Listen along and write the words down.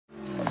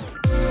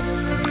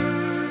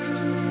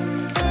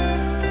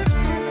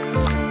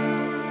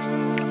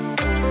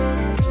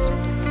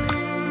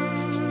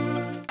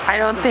I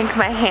don't think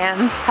my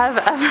hands have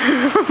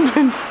ever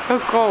been so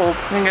cold.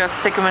 I'm gonna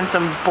stick them in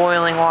some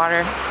boiling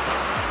water.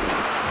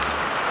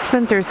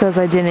 Spencer says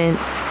I didn't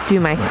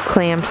do my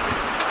clamps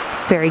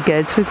very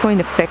good, so he's going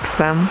to fix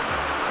them.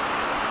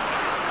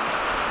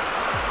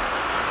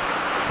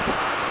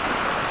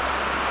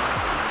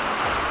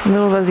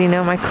 Little does he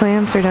know my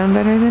clamps are done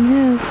better than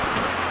his.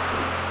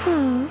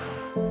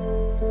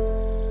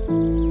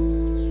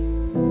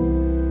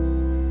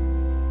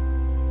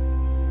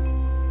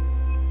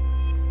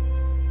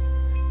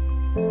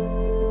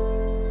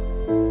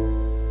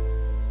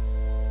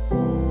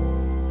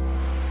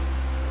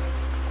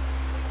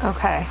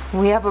 Okay,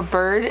 we have a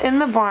bird in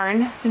the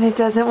barn and it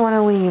doesn't want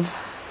to leave.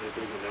 It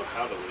doesn't know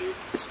how to leave.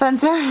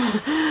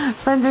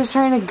 Spencer's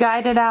trying to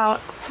guide it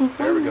out.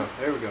 There we go,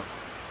 there we go.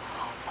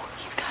 Oh,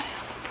 he's got it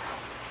on the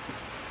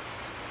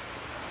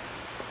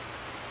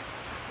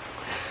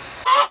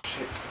broom.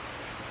 Shit.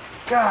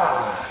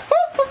 God!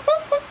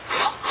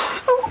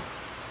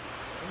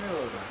 No,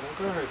 I'm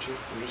gonna hurt you.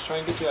 I'm just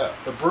trying to get you out.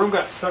 The broom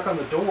got stuck on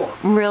the door.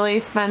 Really,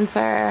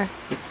 Spencer?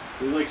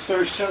 We like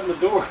started shutting the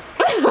door.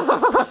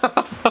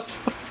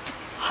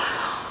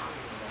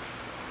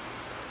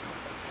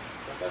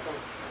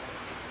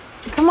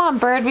 Come on,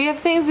 bird. We have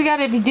things we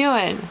gotta be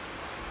doing.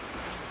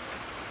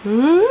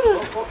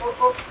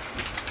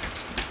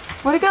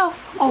 Where'd it go?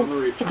 Oh,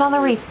 it's on the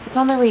reef. It's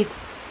on the reef.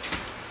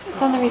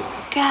 It's on the reef.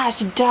 Gosh,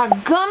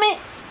 doggone it!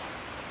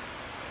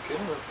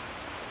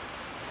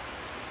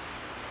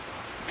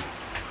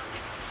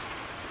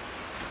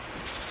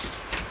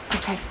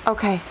 Okay,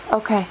 okay,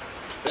 okay.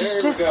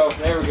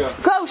 There we go.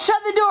 Go,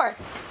 shut the door!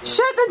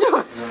 Shut the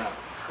door!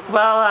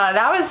 Well,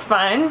 that was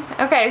fun.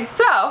 Okay,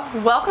 so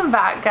welcome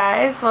back,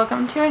 guys.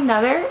 Welcome to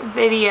another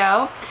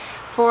video.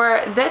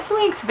 For this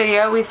week's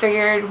video, we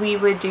figured we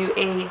would do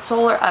a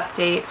solar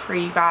update for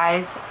you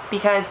guys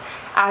because,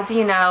 as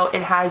you know,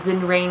 it has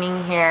been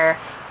raining here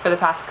for the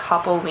past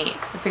couple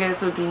weeks. I figured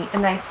this would be a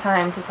nice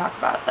time to talk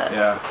about this.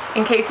 Yeah.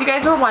 In case you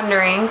guys were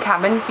wondering,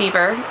 cabin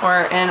fever,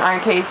 or in our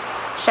case,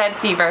 shed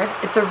fever,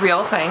 it's a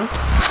real thing.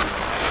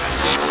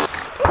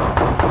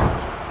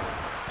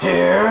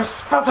 Here's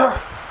Spencer!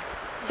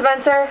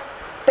 Spencer,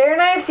 Bear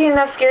and I have seen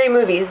enough scary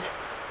movies.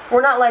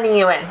 We're not letting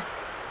you in.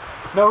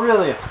 No,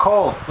 really, it's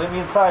cold. Let me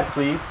inside,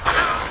 please.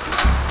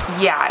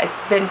 Yeah,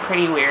 it's been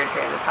pretty weird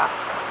here the past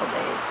couple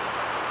days.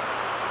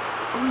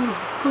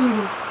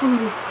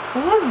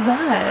 What was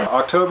that?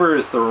 October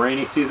is the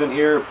rainy season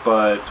here,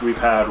 but we've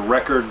had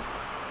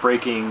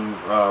record-breaking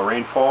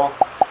rainfall,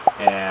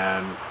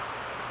 and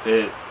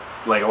it,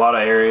 like a lot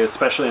of areas,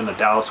 especially in the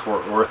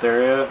Dallas-Fort Worth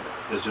area,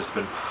 has just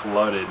been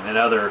flooded, and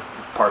other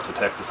parts of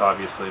Texas,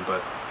 obviously,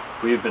 but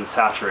we've been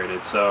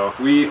saturated. So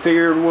we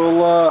figured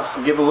we'll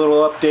give a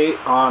little update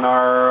on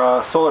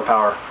our solar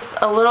power.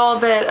 A little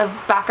bit of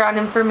background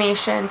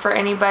information for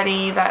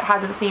anybody that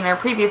hasn't seen our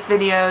previous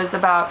videos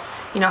about,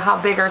 you know, how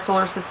big our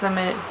solar system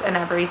is and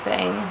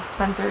everything.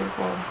 Spencer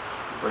will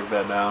break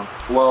that down.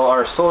 Well,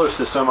 our solar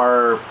system,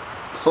 our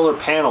solar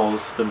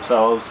panels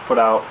themselves put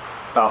out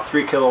about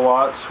 3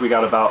 kilowatts. We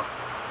got about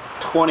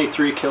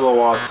 23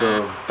 kilowatts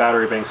of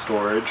battery bank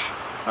storage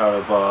out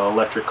of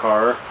electric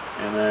car,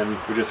 and then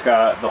we just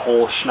got the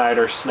whole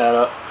Schneider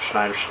setup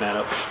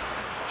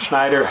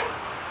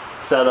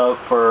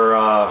for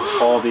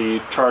all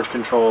the charge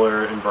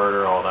controller,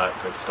 inverter, all that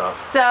good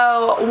stuff.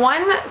 So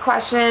one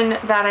question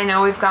that I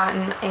know we've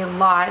gotten a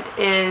lot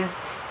is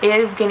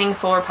getting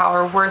solar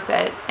power worth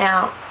it?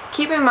 Now,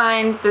 keep in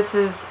mind, this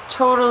is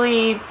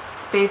totally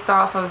based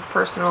off of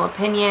personal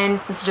opinion.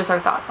 This is just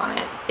our thoughts on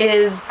it.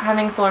 Is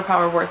having solar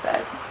power worth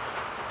it?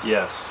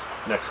 Yes.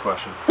 Next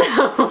question.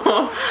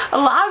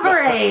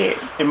 Elaborate.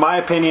 In my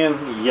opinion,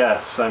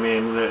 yes. I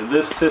mean,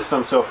 this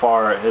system so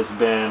far has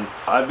been,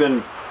 I've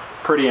been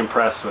pretty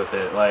impressed with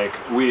it. Like,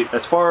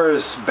 as far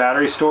as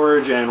battery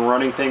storage and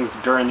running things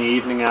during the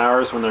evening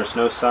hours when there's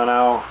no sun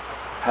out,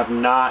 have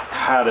not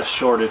had a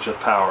shortage of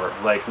power.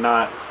 Like,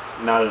 not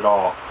at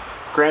all.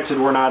 Granted,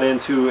 we're not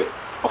into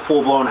a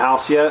full-blown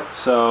house yet,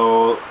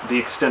 so the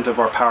extent of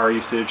our power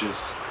usage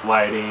is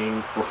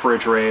lighting,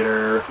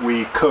 refrigerator.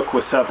 We cook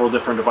with several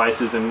different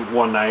devices in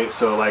one night,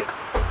 so like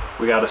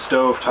we got a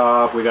stove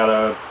top, we got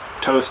a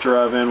toaster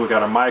oven, we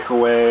got a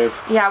microwave.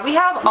 Yeah, we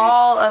have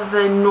all of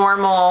the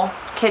normal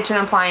kitchen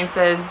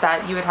appliances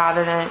that you would have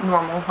in a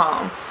normal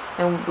home,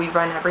 and we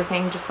run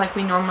everything just like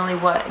we normally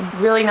would.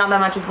 Really not that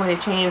much is going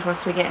to change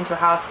once we get into a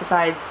house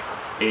besides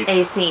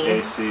AC.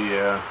 AC,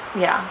 yeah.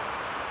 Yeah.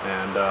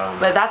 And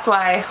but that's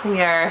why we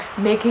are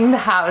making the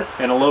house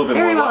and a little bit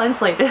very well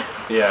insulated.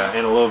 Yeah,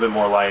 and a little bit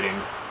more lighting.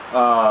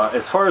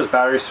 As far as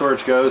battery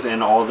storage goes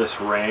and all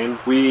this rain,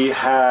 we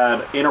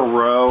had in a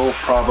row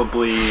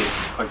probably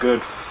a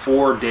good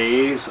 4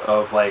 days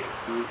of like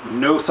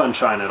no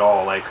sunshine at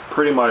all, like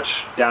pretty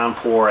much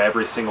downpour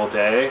every single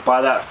day. By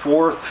that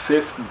 4th,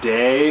 5th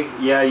day,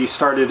 yeah, you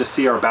started to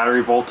see our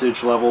battery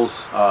voltage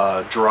levels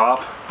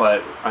drop,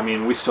 but I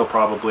mean, we still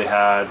probably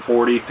had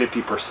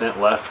 40-50%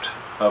 left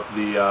of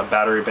the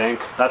battery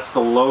bank. That's the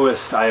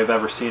lowest I have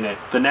ever seen it.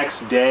 The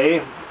next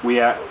day, we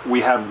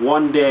had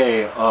 1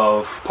 day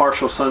of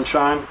partial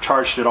sunshine,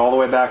 charged it all the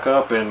way back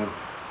up, and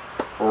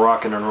we're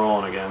rocking and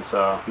rolling again.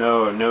 So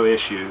no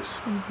issues.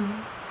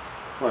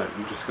 What?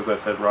 Just because I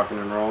said rocking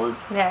and rolling?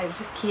 Yeah, it's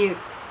just cute.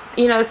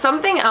 You know,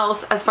 something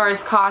else as far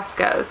as cost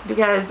goes,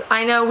 because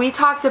I know we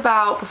talked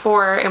about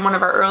before in one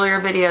of our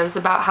earlier videos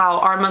about how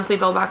our monthly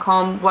bill back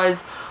home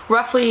was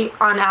roughly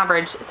on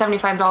average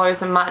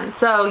 $75 a month.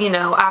 So, you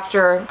know,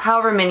 after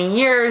however many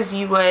years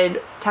you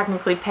would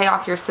technically pay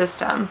off your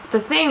system. The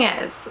thing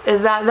is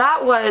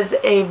that was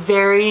a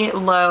very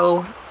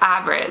low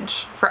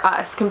average for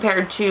us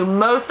compared to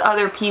most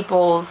other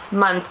people's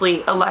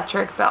monthly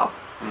electric bill.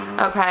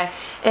 Okay,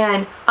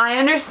 and I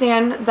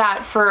understand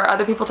that for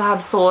other people to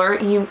have solar,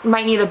 you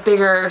might need a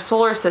bigger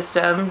solar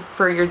system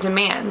for your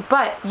demands,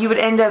 but you would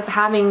end up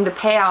having the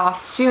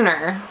payoff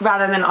sooner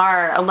rather than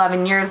our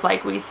 11 years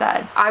like we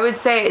said. I would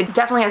say it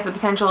definitely has the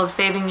potential of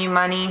saving you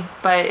money,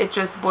 but it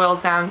just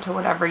boils down to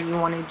whatever you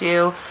want to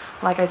do.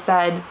 Like I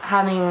said,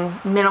 having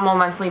minimal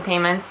monthly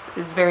payments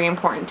is very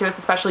important to us,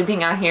 especially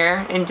being out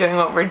here and doing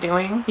what we're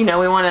doing. You know,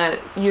 we want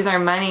to use our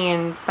money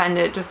and spend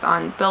it just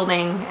on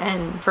building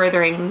and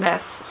furthering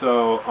this.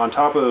 So on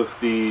top of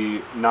the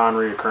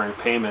non-reoccurring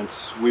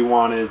payments, we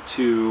wanted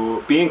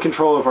to be in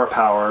control of our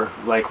power.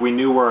 Like, we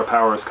knew where our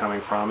power was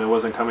coming from. It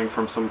wasn't coming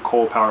from some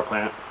coal power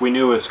plant. We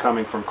knew it was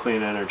coming from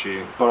clean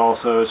energy. But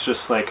also, it's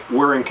just like,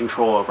 we're in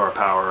control of our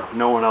power.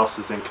 No one else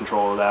is in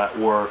control of that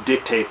or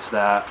dictates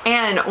that.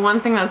 And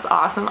one thing that's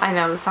awesome, I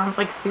know this sounds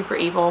like super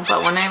evil,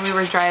 but one night we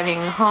were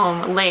driving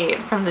home late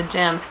from the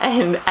gym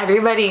and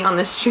everybody on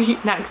the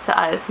street next to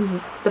us,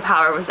 the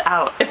power was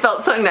out. It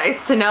felt so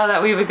nice to know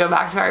that we would go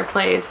back to our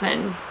place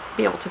and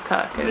be able to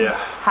cook and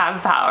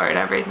have power and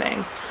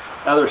everything.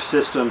 Other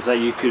systems that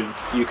you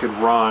could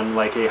run,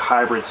 like a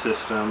hybrid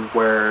system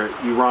where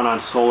you run on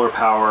solar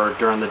power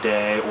during the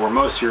day, or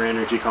most of your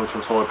energy comes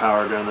from solar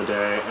power during the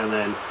day, and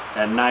then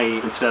at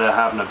night, instead of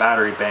having a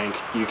battery bank,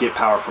 you get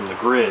power from the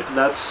grid.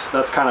 That's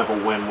kind of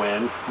a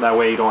win-win. That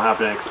way you don't have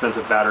an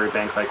expensive battery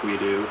bank like we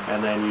do,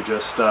 and then you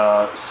just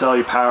sell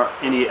your power,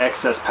 any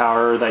excess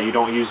power that you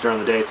don't use during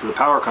the day, to the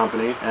power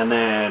company, and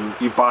then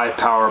you buy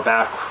power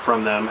back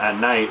from them at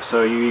night.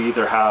 So you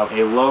either have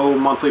a low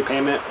monthly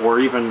payment,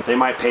 or even they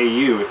might pay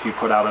you if you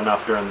put out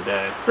enough during the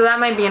day. So that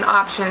might be an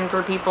option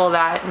for people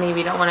that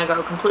maybe don't want to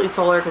go completely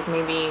solar because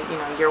maybe, you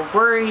know, you're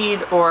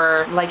worried,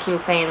 or like he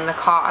was saying, the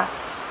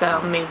cost. So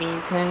maybe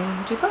you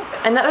can do both.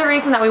 Another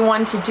reason that we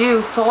wanted to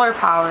do solar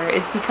power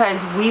is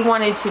because we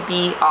wanted to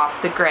be off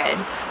the grid.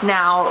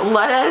 Now,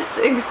 let us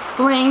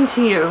explain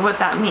to you what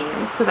that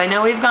means, because I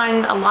know we've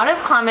gotten a lot of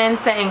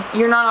comments saying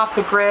you're not off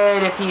the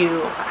grid if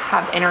you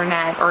have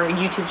internet or a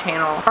YouTube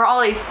channel or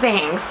all these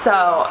things.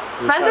 So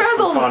Spencer has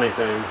some funny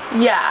things.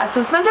 Yeah,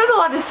 so Spencer has a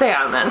lot to say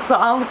on this, so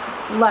I'll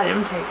let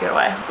him take it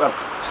away.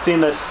 I've seen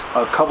this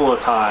a couple of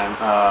times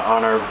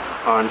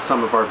on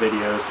some of our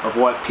videos of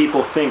what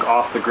people think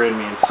off the grid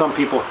means. Some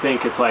people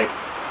think it's like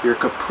you're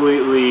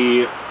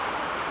completely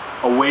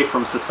away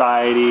from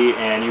society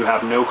and you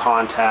have no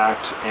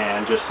contact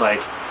and just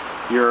like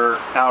you're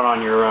out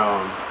on your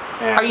own.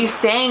 And are you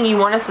saying you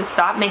want us to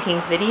stop making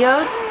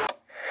videos?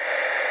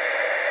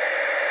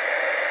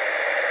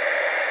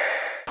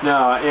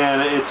 No,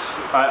 and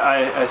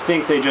I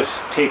think they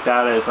just take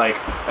that as like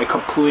a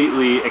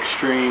completely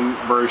extreme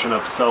version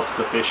of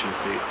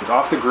self-sufficiency.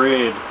 Off the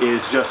grid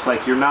is just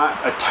like you're not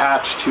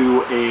attached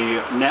to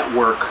a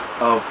network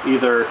of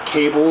either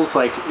cables.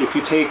 Like if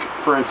you take,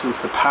 for instance,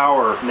 the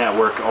power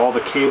network, all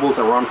the cables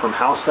that run from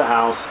house to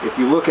house, if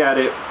you look at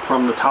it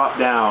from the top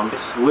down,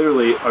 it's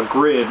literally a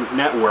grid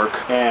network,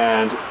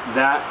 and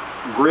that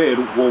grid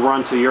will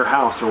run to your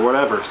house or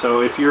whatever.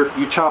 So if you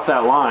chop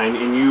that line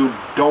and you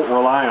don't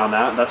rely on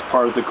that, that's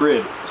part of the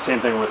grid. Same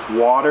thing with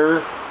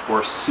water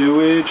or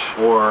sewage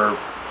or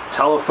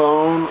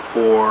telephone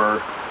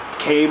or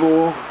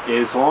cable.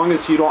 As long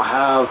as you don't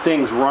have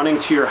things running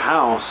to your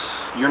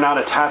house, you're not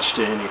attached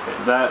to anything.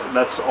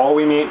 That's all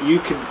we mean. You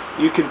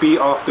could be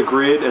off the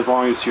grid as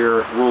long as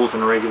your rules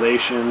and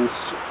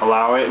regulations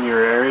allow it in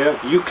your area.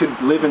 You could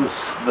live in the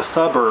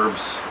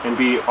suburbs and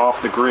be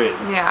off the grid.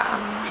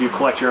 Yeah. If you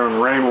collect your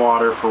own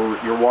rainwater for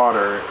your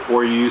water,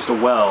 or you used a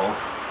well,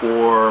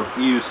 or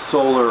use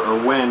solar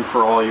or wind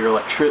for all your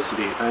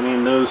electricity. I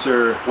mean, those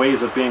are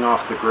ways of being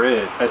off the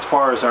grid. As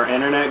far as our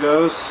internet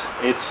goes,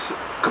 it's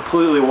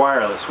completely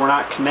wireless. We're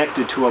not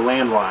connected to a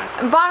landline.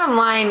 Bottom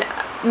line,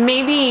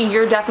 maybe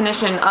your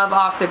definition of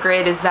off the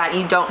grid is that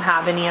you don't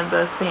have any of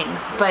those things,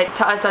 but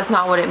to us that's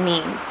not what it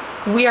means.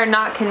 We are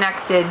not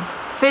connected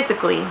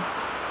physically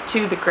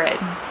to the grid.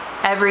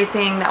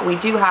 Everything that we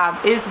do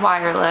have is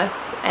wireless,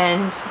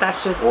 and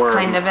that's just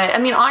kind of it. I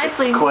mean,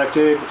 honestly, it's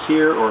collected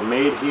here or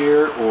made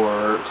here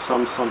or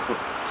some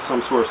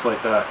source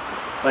like that.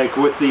 Like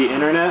with the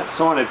internet,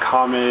 someone had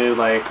commented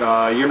like,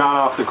 you're not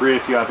off the grid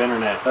if you have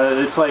internet.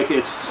 It's like,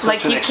 it's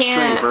such an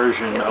extreme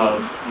version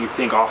of you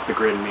think off the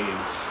grid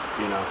means,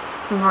 you know.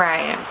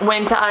 Right.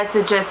 When to us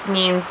it just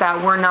means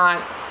that we're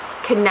not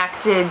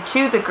connected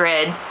to the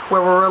grid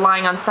where we're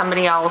relying on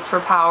somebody else for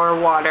power,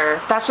 water.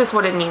 That's just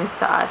what it means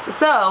to us.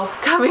 So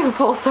coming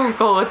full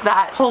circle with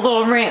that whole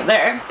little rant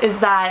there is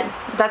that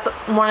that's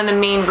one of the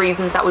main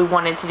reasons that we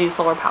wanted to do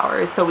solar power,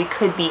 is so we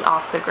could be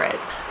off the grid.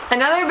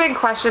 Another big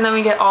question that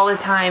we get all the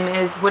time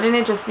is, wouldn't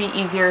it just be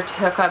easier to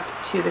hook up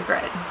to the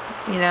grid?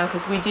 You know,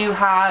 because we do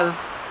have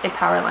a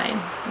power line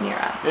near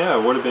us. Yeah,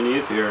 it would have been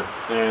easier,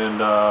 and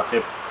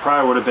it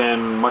probably would have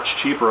been much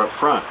cheaper up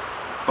front,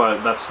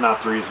 but that's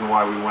not the reason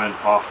why we went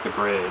off the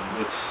grid.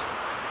 It's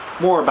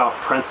more about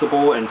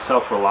principle and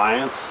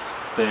self-reliance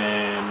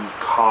than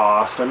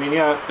cost. I mean,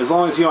 yeah, as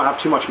long as you don't have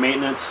too much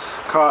maintenance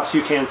costs,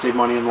 you can save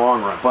money in the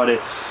long run, but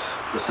it's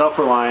the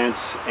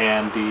self-reliance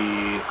and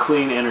the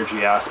clean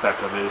energy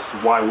aspect of it is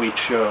why we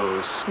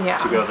chose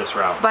to go this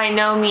route. By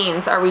no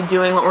means are we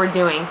doing what we're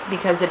doing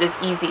because it is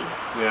easy.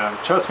 Yeah,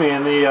 trust me,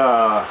 in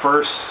the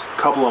first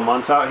couple of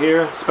months out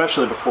here,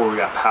 especially before we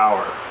got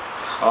power,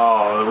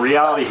 oh, the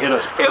reality hit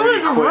us pretty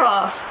quick. It was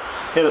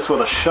rough. Hit us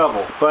with a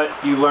shovel. But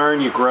you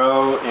learn, you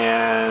grow,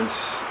 and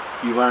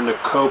you learn to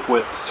cope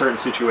with certain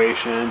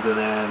situations, and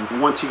then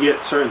once you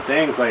get certain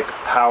things, like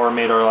power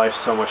made our life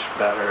so much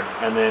better,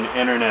 and then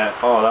internet,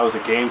 oh, that was a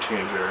game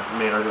changer,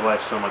 made our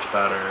life so much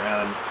better,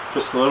 and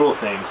just little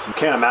things. You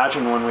can't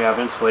imagine when we have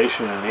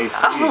insulation and AC.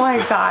 Oh my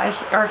gosh,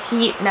 or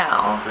heat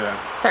now.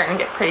 Yeah. Starting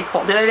to get pretty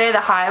cold. The other day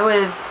the high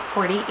was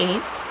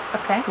 48.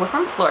 Okay, we're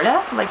from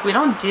Florida, like we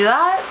don't do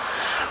that.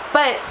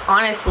 But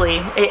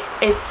honestly,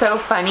 it's so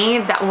funny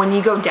that when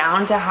you go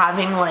down to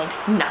having like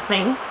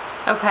nothing,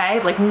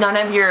 okay, like none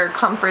of your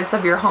comforts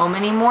of your home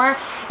anymore,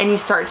 and you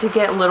start to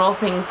get little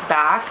things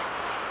back,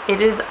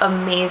 it is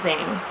amazing.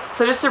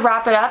 So just to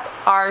wrap it up,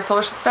 our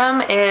solar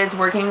system is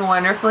working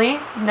wonderfully.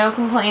 No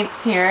complaints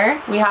here.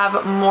 We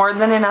have more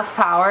than enough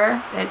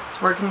power.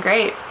 It's working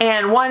great.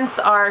 And once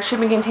our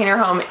shipping container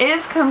home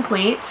is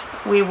complete,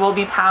 we will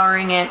be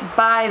powering it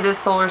by this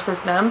solar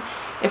system.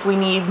 If we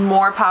need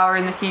more power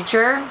in the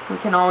future, we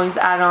can always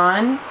add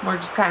on. We're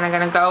just kind of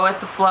gonna go with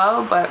the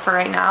flow, but for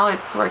right now,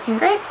 it's working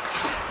great.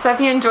 So if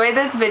you enjoyed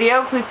this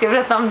video, please give it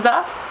a thumbs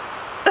up.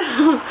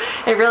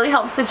 It really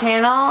helps the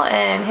channel,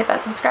 and hit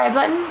that subscribe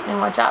button and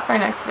watch out for our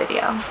next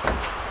video.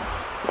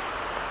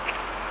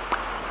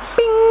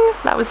 Bing!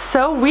 That was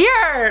so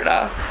weird.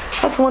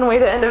 That's one way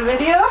to end a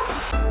video.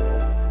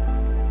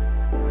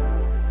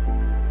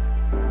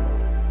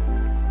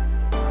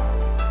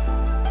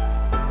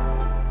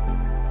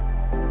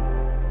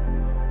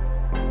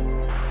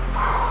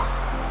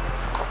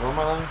 What are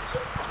my lines?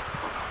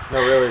 No,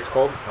 really, it's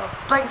cold?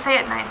 Oh. Like, say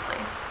it nicely.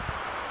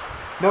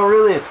 No,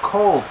 really, it's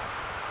cold.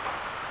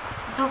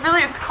 No,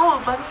 really, it's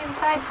cold. Let me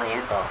inside,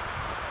 please. Oh.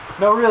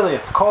 No, really,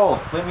 it's cold.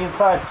 Let me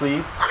inside,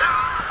 please.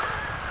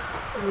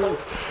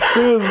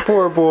 This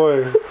poor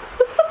boy.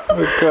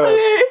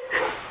 Okay.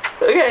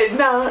 Okay,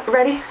 now,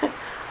 ready?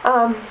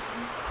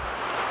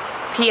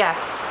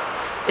 P.S.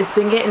 It's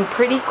been getting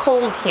pretty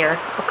cold here,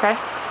 okay?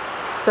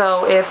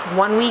 So if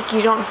 1 week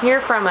you don't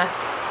hear from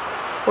us,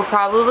 we're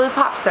probably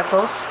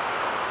popsicles.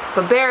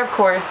 But Bear, of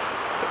course,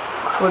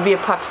 would be a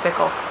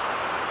popsicle.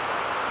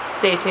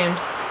 Stay tuned.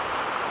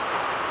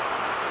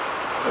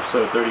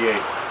 Episode 38,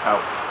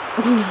 out.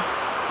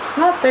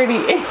 Not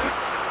 38.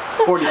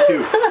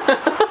 42.